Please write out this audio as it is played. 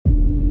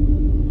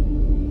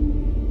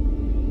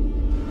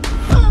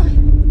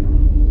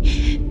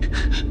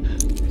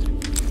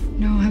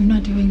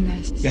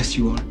Yes,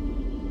 you are.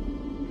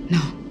 No.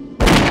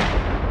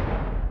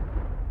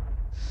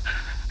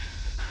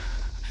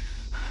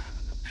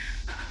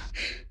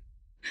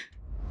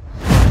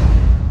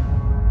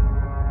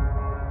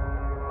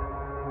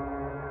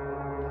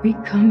 We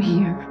come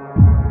here,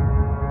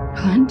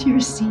 plant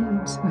your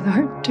seeds with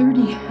our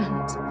dirty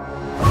hands,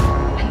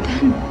 and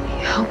then we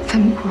help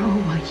them grow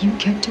while you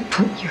get to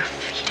put your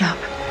feet up.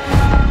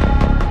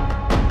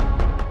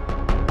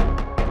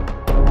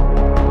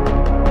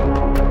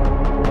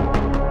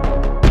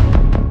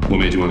 What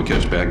made you want to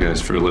catch bad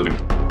guys for a living?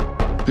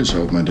 Just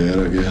help my dad,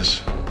 I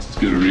guess. As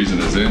good a reason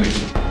as any.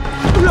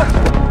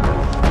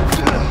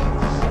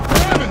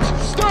 Heavens,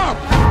 stop!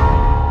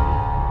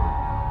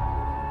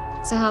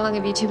 So how long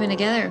have you two been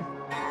together?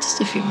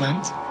 Just a few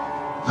months.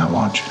 I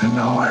want you to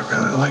know I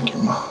really like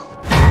your mom.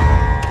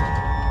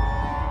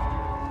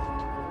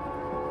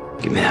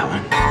 Give me that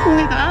one.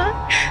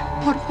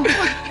 Por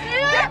favor.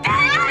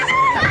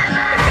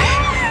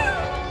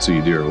 So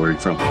you dear, where are you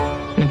from?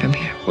 I'm from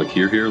here. Like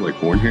here, like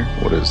born here?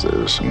 What is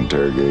this, an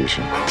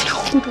interrogation? Te lo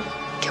juro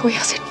que voy a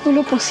hacer todo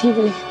lo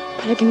posible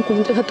para que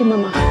encuentres a tu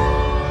mamá.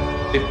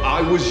 If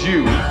I was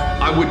you,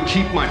 I would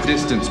keep my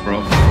distance,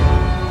 bro.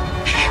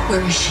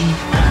 Where is she?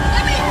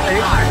 Where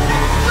is she?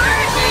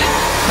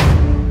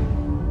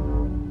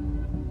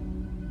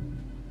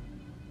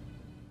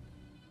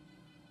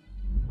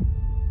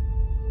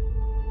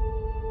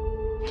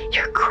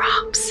 Your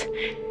crops,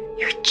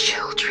 your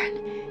children,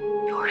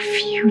 your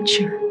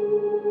future.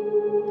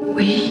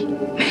 We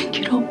make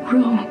it all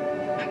grow.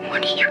 And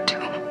what do you do?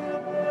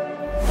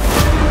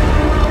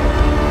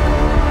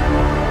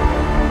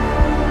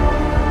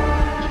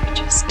 You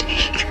just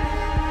take.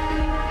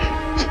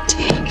 And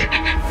take.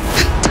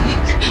 And take.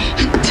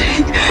 And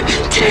take.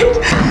 And take.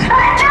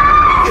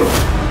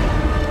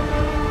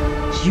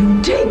 You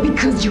take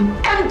because you're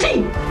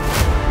empty.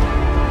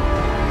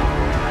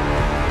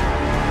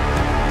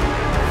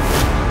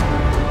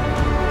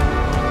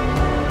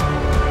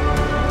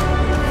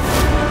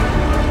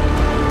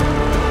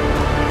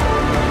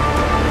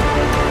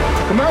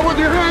 Come out with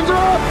your hands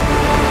up!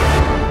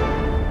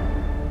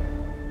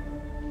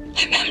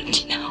 I'm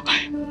empty now.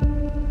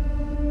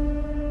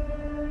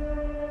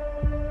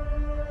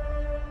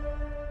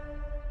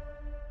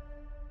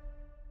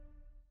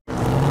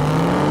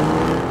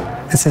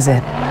 This is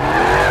it.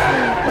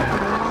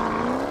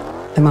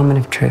 The moment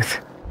of truth.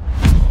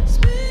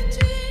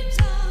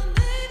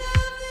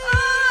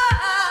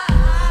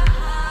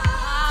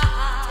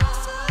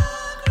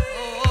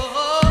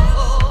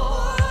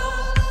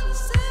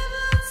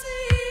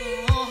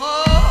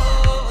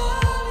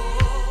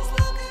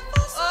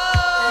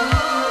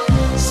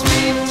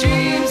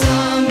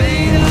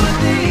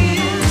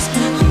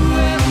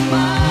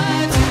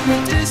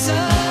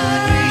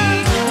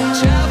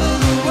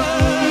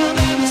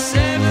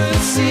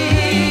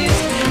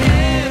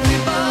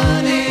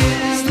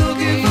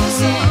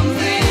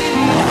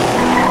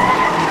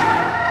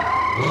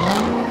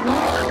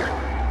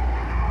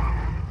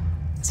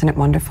 Isn't it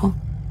wonderful?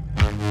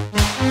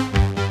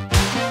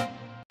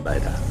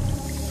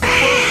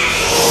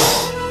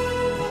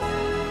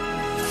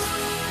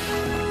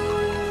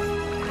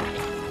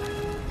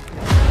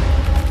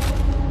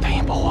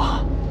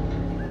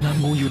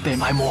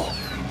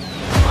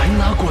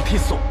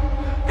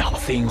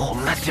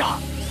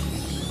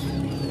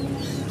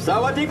萨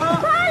瓦迪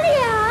卡！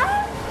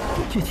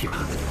这几个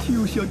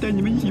就是要带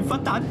你们一起发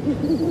达的，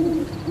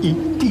一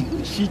定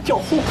是交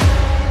货。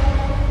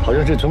好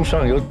像是从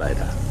上游来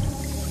的，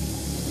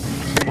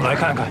我来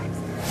看看。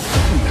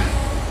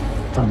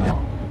大苗，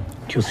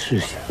就试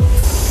试。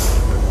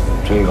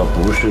这个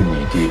不是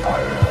你地盘啊，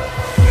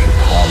是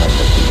他们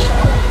的地盘。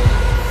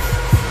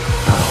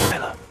他回来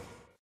了。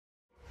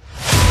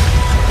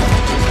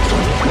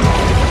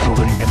如果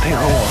你能配合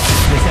我，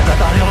那现在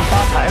当然要发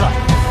财了。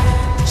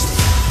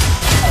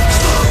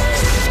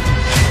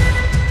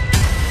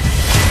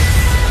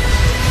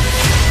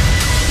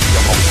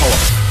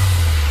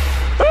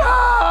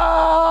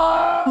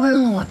 不会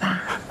问我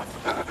吧？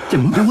怎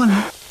么不问了？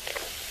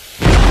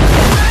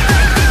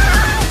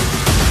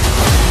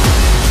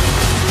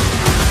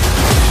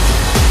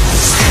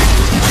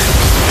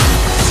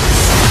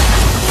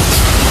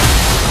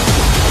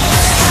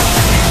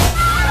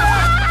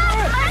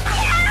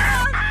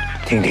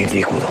听听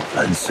地骨头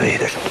粉碎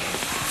的声音，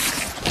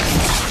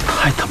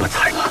太他妈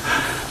惨了！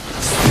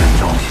死人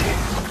东西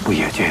不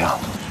也这样？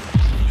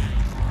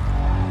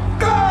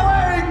 各位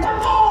观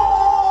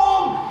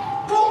众，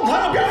公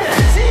堂的表演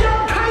即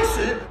将开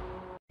始。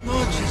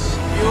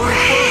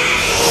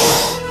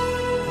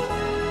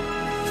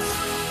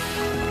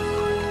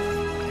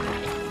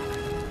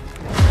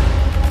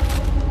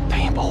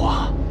聽冇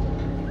啊！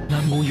你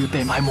冇要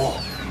地買喎，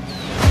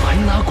買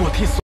那個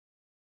鐵鎖。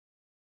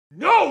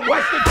No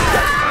Weston！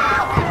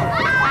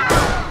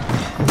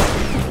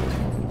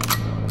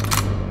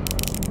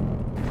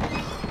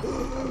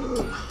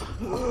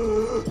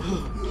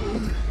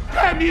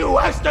 Damn you,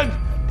 Weston!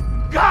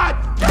 God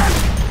damn!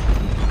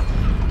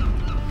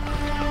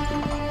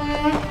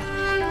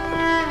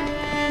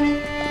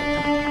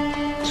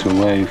 So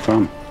where are you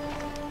from?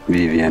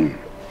 Vivienne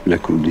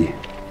Lecoudi.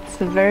 It's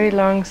a very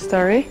long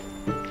story.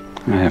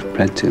 I have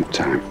plenty of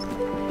time.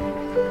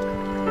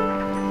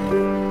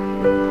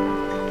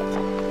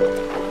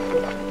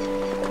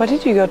 Why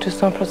did you go to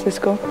San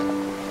Francisco?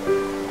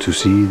 To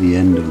see the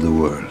end of the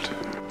world.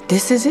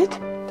 This is it?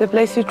 The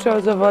place you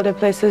chose of all the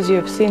places you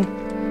have seen.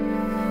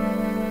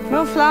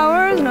 No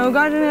flowers, no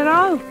garden at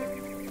all.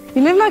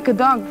 You live like a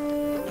dog.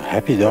 A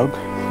happy dog.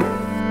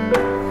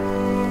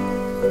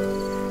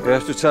 You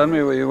have to tell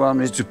me where you want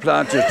me to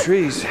plant your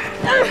trees.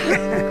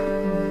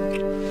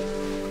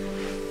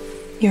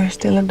 You're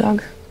still a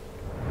dog.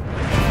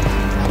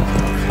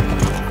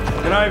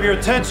 Can I have your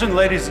attention,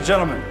 ladies and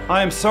gentlemen?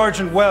 I am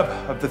Sergeant Webb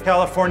of the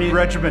California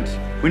Regiment.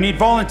 We need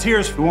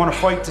volunteers who want to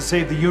fight to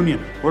save the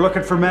Union. We're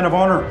looking for men of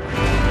honor.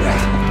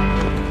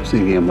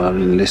 Thinking about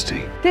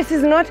enlisting. This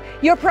is not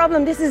your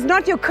problem. This is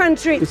not your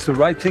country. It's the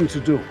right thing to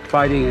do,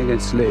 fighting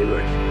against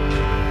slavery.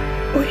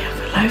 We have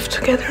a life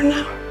together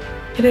now.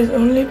 It is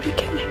only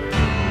beginning.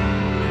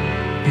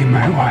 Be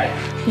my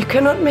wife. You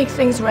cannot make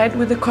things right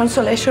with a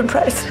consolation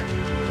prize.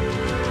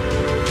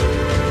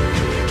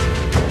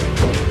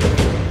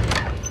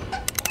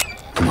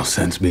 No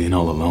sense being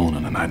all alone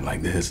on a night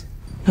like this.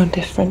 No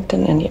different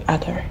than any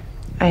other.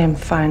 I am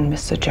fine,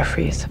 Mr.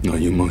 Jeffries. No,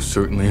 you most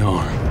certainly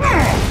are.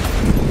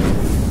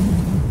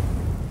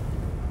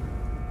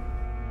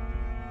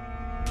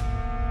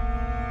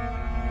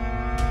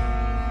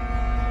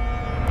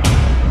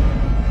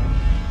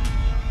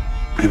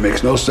 It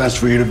makes no sense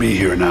for you to be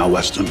here now,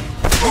 Weston. Is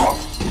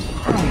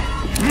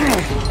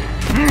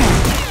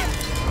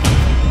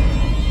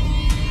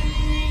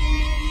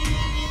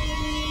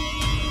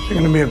there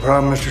gonna be a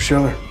problem, Mr.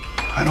 Schiller?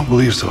 I don't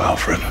believe so,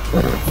 Alfred.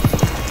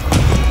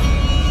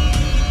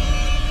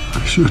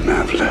 I shouldn't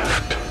have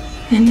left.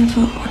 I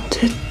never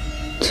wanted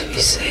to be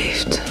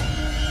saved.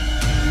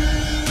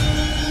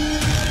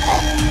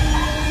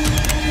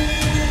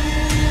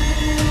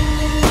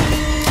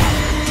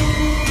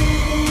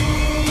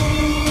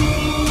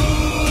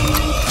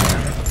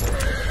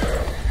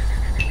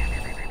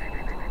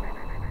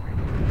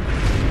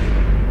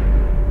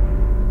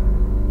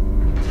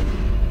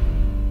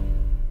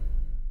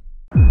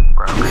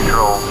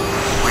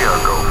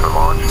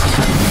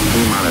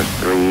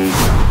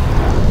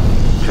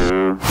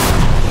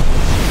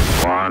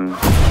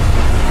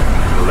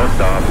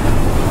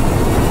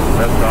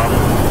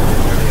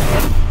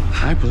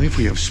 I believe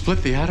we have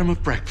split the atom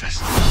of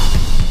breakfast.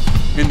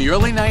 In the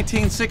early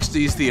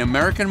 1960s, the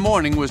American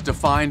morning was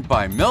defined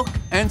by milk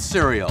and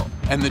cereal.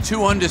 And the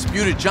two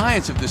undisputed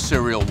giants of the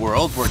cereal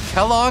world were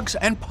Kellogg's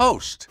and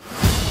Post.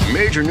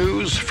 Major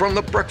news from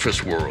the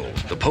breakfast world.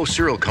 The Post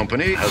Cereal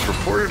Company has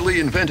reportedly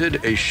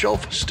invented a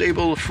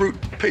shelf-stable fruit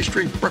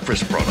pastry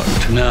breakfast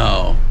product.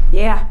 No.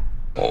 Yeah.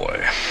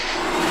 Boy.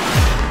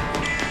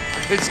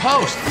 It's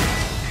Post.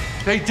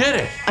 They did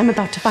it. I'm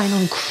about to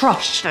finally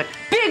crush that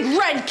big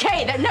red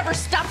K that never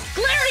stops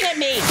glaring at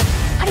me.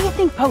 How do you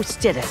think Post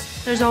did it?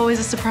 There's always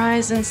a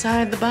surprise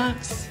inside the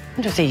box. I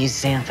wonder if they use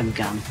xanthan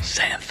gum.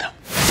 Xanthan.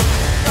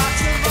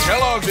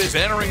 Kellogg's is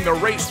entering the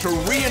race to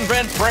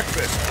reinvent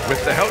breakfast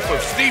with the help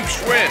of Steve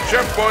Schwinn,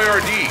 Chef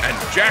Boyardee,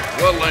 and Jack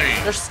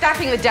LaLanne. They're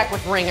stacking the deck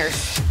with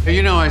ringers. Hey,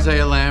 you know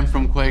Isaiah Lamb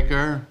from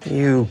Quaker?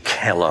 You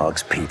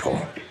Kellogg's people.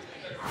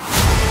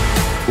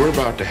 We're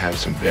about to have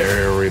some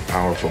very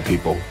powerful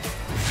people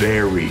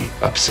very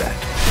upset.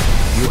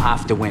 You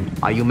have to win.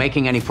 Are you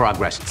making any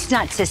progress? It's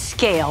not to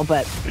scale,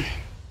 but...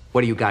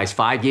 What are you guys,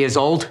 5 years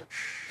old?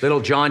 Little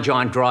John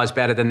draws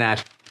better than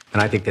that.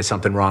 And I think there's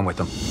something wrong with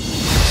him.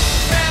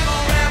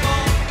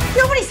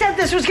 Nobody said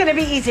this was gonna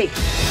be easy.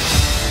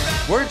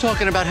 We're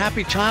talking about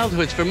happy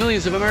childhoods for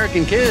millions of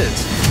American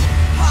kids.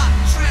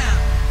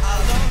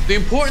 The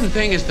important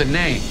thing is the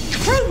name.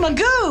 Fruit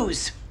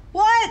Magoos!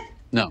 What?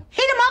 No.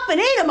 Heat 'em up and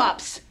eat 'em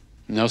ups.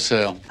 No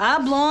sale.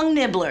 Oblong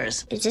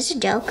nibblers. Is this a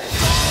joke?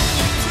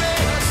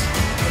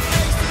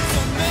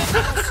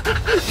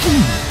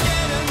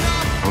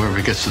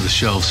 Whoever gets to the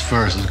shelves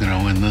first is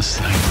gonna win this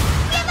thing.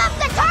 Give up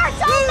the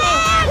torso,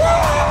 man!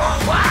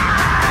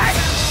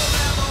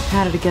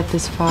 How did it get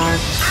this far?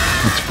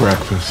 It's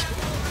breakfast.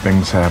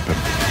 Things happen.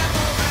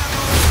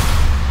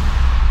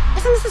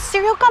 Isn't this a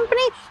cereal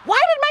company? Why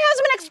did my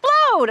husband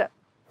explode?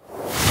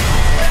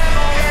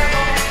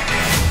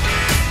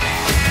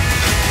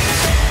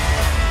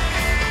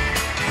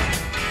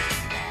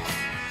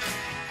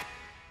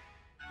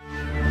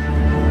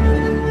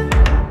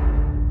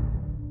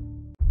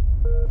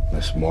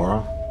 Miss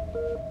Mora,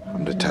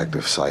 I'm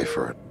Detective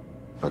Cypher.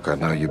 Look, I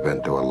know you've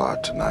been through a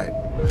lot tonight.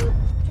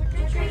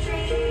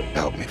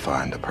 Help me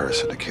find the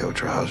person that killed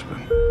your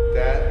husband.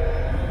 Dad?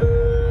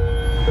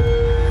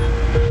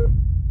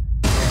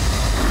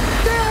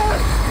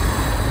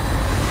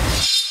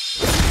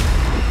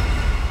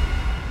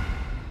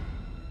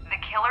 The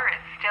killer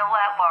is still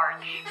at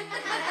large.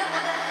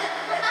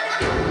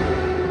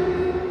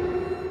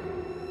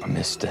 I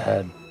miss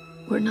Dad.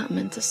 We're not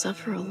meant to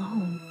suffer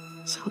alone,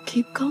 so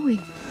keep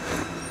going.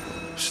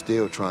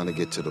 Still trying to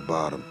get to the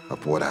bottom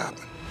of what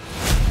happened.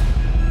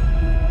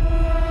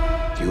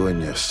 You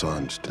and your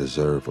sons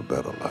deserve a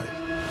better life.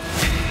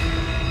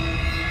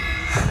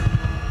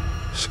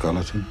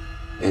 skeleton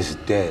is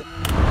dead.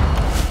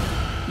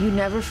 You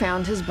never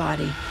found his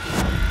body.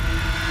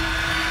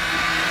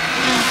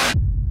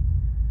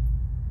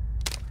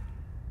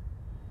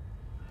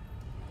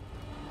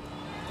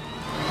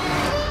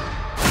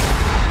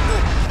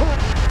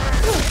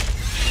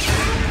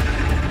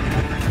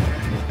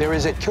 There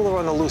is a killer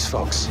on the loose,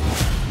 folks.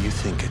 You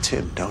think it's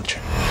him, don't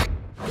you?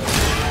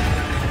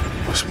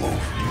 Let's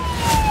move.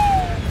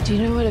 Do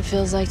you know what it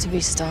feels like to be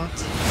stalked?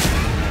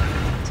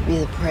 To be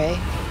the prey?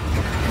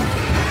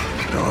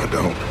 No, I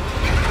don't.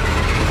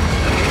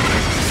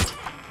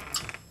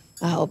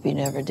 I hope you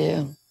never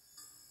do.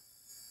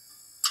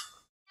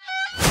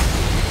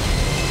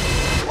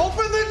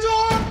 Open the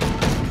door!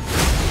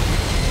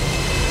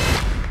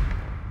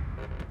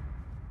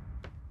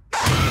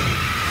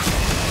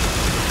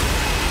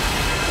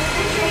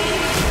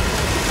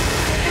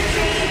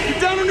 Get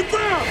down on the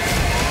ground!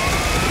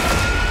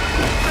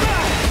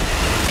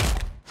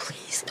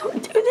 Please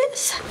don't do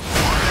this.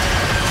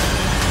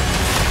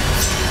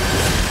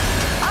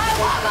 I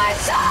want my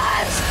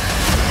sons!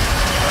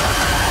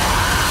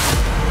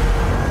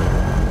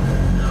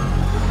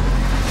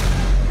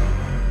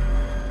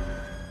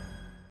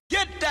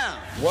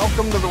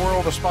 Welcome to the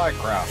world of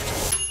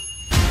spycraft.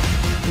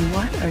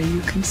 What are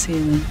you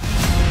concealing?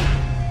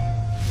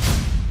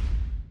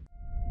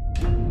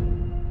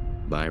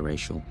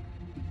 Biracial,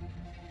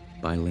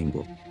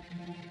 bilingual.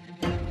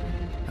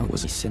 That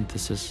was a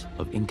synthesis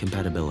of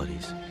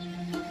incompatibilities.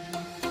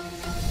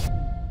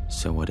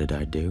 So what did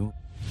I do?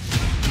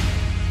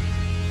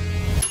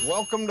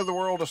 Welcome to the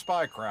world of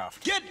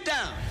spycraft. Get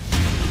down!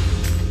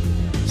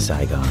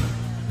 Saigon,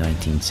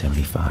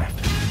 1975.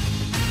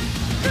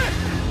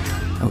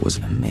 I was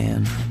a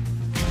man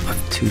of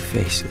two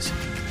faces.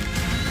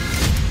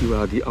 You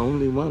are the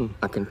only one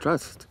I can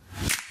trust.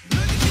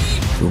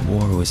 The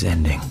war was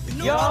ending,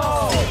 Yo!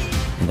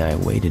 and I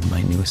awaited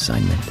my new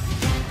assignment.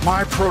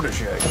 My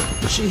protege.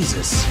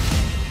 Jesus.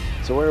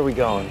 So where are we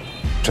going?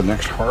 To the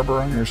next harbor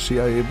on your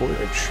CIA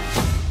voyage.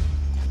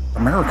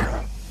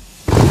 America.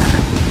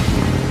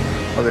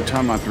 By the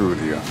time I'm through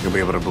with you, you'll be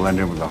able to blend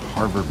in with the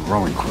Harvard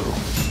rowing crew.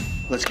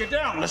 Let's get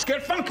down. Let's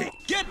get funky.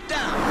 Get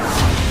down!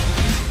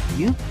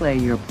 You play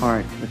your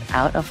part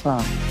without a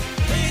flaw.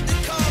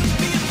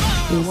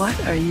 What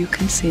are you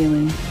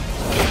concealing?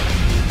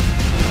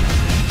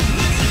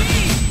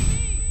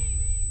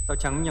 Tao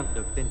chẳng nhận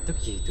được tin tức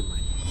gì từ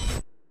mày.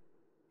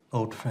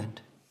 Old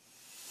friend.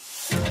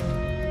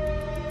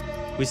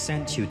 We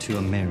sent you to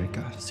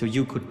America so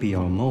you could be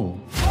our mole.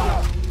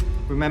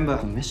 Remember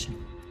our mission.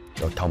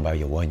 Cậu không bao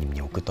giờ quên nhiệm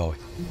vụ của tôi.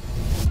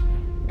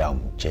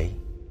 Đồng chí.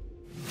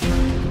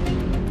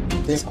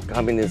 This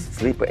communist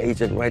sleeper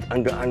agent right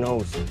under our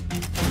nose.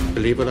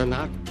 Believe it or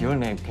not, your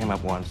name came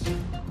up once.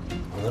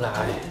 Nhớ là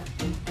ai?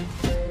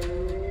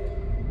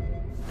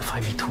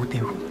 Phải bị thủ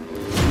tiêu.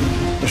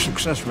 The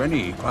success of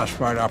any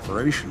classified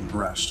operation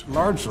rests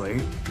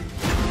largely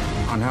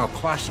on how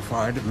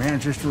classified it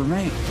manages to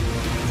remain.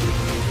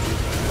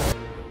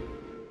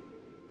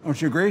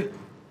 Don't you agree?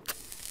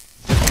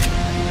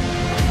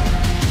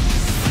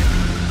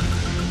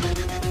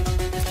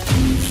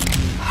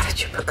 How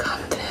did you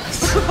become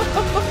this?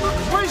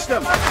 Waste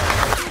them!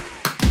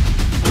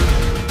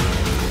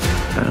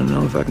 I don't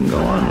know if I can go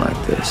on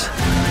like this.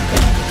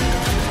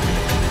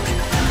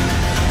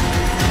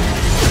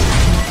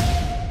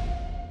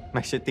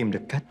 Mày sẽ tìm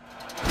được cách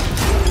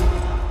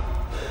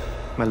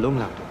mà luôn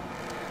làm được.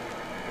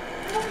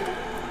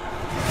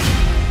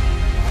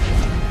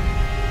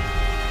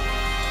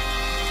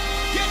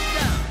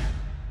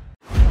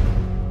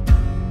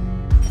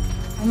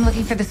 I'm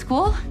looking for the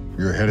school.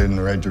 You're headed in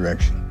the right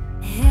direction.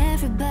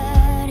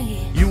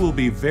 You will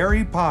be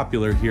very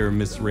popular here,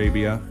 Miss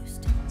Arabia.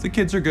 The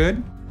kids are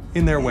good,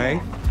 in their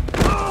way.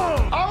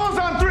 Owls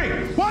on 3!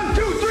 1,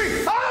 2,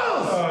 3,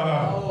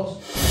 owls!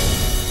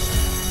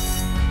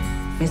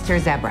 Mr.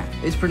 Zebra.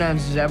 It's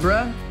pronounced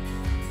zebra.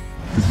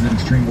 This is an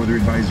extreme weather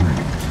advisory.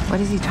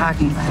 What is he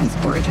talking about? He's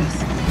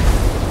gorgeous.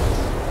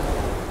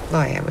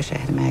 Boy, I wish I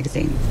had a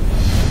magazine.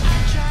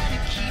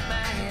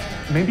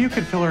 Maybe you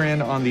could fill her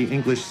in on the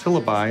English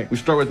syllabi. We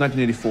start with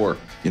 1984.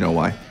 You know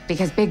why?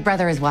 Because Big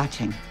Brother is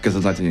watching. Because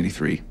it's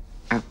 1983.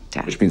 Oh,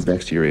 Dad. Which means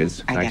next year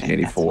is I get it.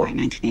 That's 1984. why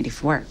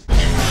 1984.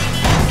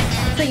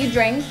 So you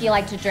drink, you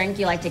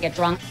like to get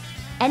drunk.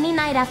 Any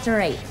night after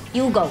 8,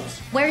 you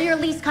goes. Wear your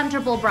least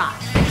comfortable bra.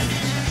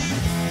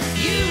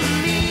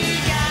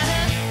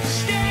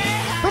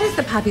 What is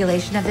the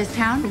population of this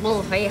town?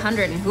 Well,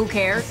 800, and who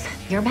cares?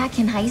 You're back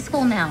in high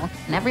school now,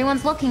 and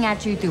everyone's looking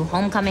at you through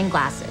homecoming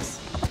glasses.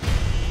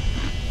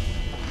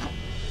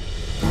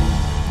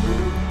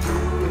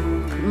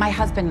 My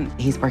husband,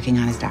 he's working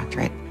on his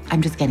doctorate.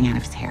 I'm just getting out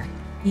of his hair.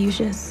 You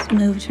just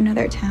move to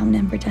another town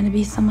and pretend to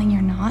be someone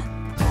you're not?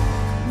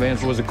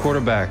 Vance was a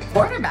quarterback.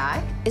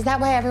 Quarterback? Is that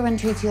why everyone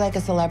treats you like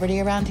a celebrity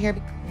around here?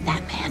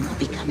 That man will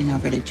be coming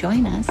over to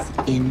join us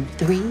in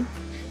 3,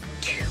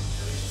 2.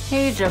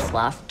 He just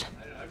left.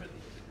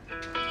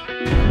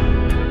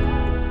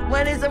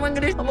 When is someone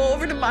gonna come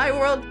over to my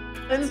world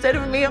instead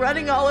of me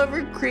running all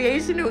over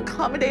creation to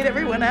accommodate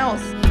everyone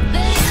else?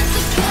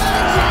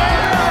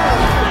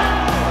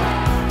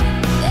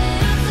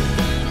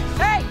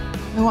 Hey!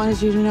 I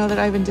wanted you to know that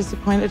I've been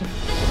disappointed.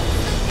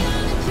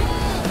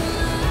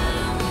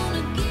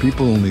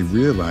 People only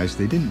realized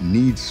they didn't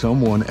need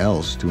someone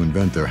else to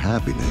invent their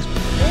happiness.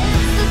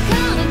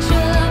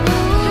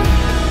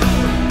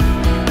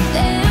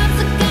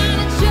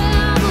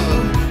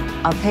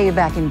 I'll pay you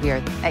back in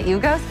beer. At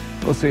Hugo's?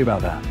 We'll see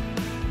about that.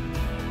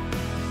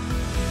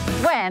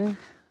 When?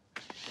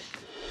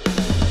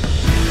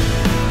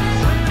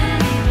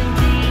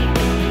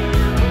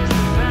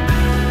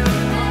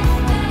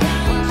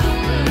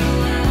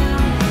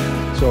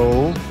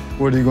 So,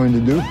 what are you going to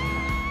do?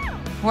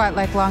 What,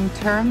 like long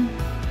term?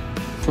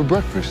 For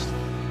breakfast.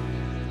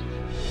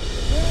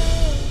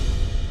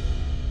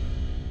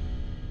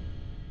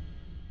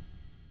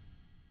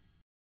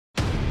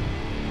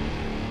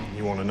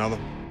 You want another?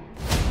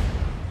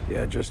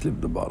 Yeah, just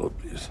leave the bottle,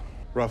 please.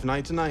 Rough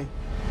night tonight.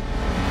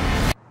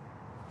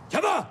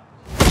 Come on!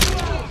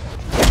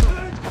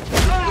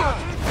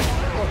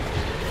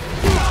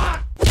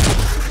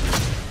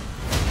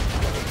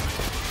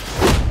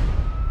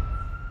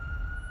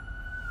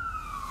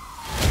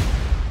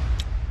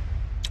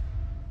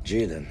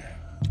 Jaden,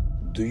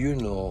 do you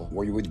know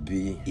where you would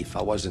be if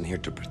I wasn't here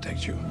to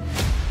protect you?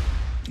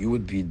 You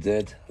would be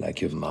dead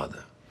like your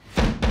mother.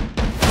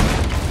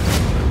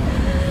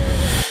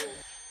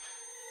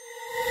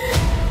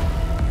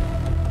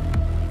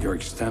 Your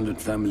extended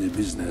family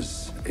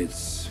business,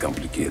 it's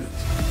complicated.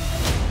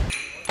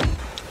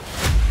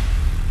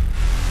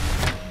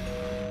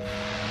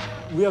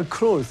 We are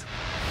close.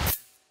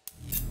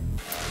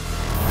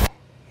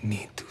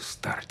 Need to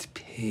start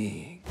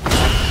paying.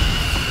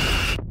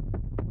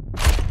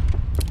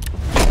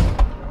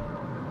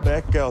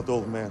 Back out,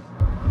 old man.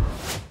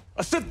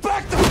 I said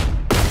back the...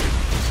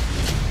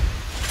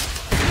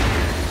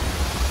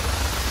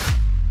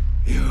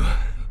 You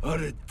are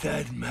a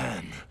dead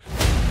man.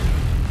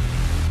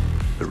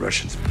 The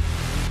Russians,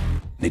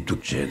 they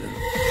took Jaden.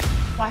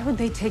 Why would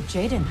they take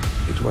Jaden?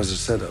 It was a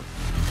setup.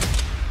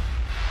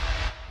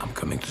 I'm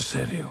coming to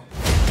save you.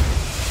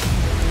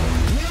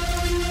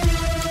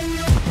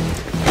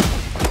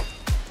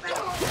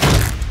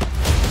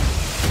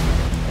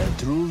 A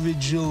true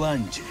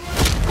vigilante.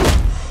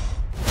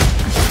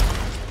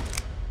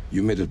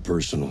 You made it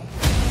personal.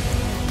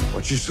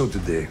 What you saw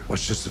today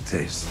was just a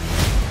taste.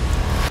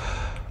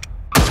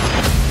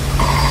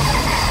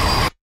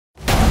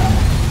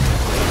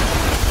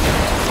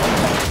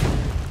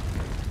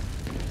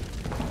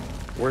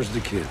 Where's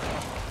the kid?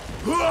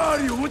 Who are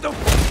you? What the...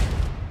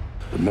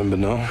 Remember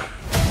now?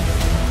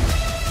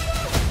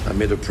 I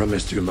made a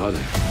promise to your mother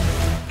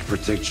to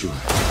protect you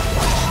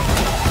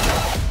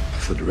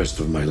for the rest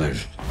of my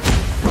life.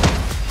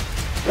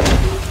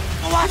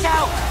 Watch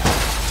out!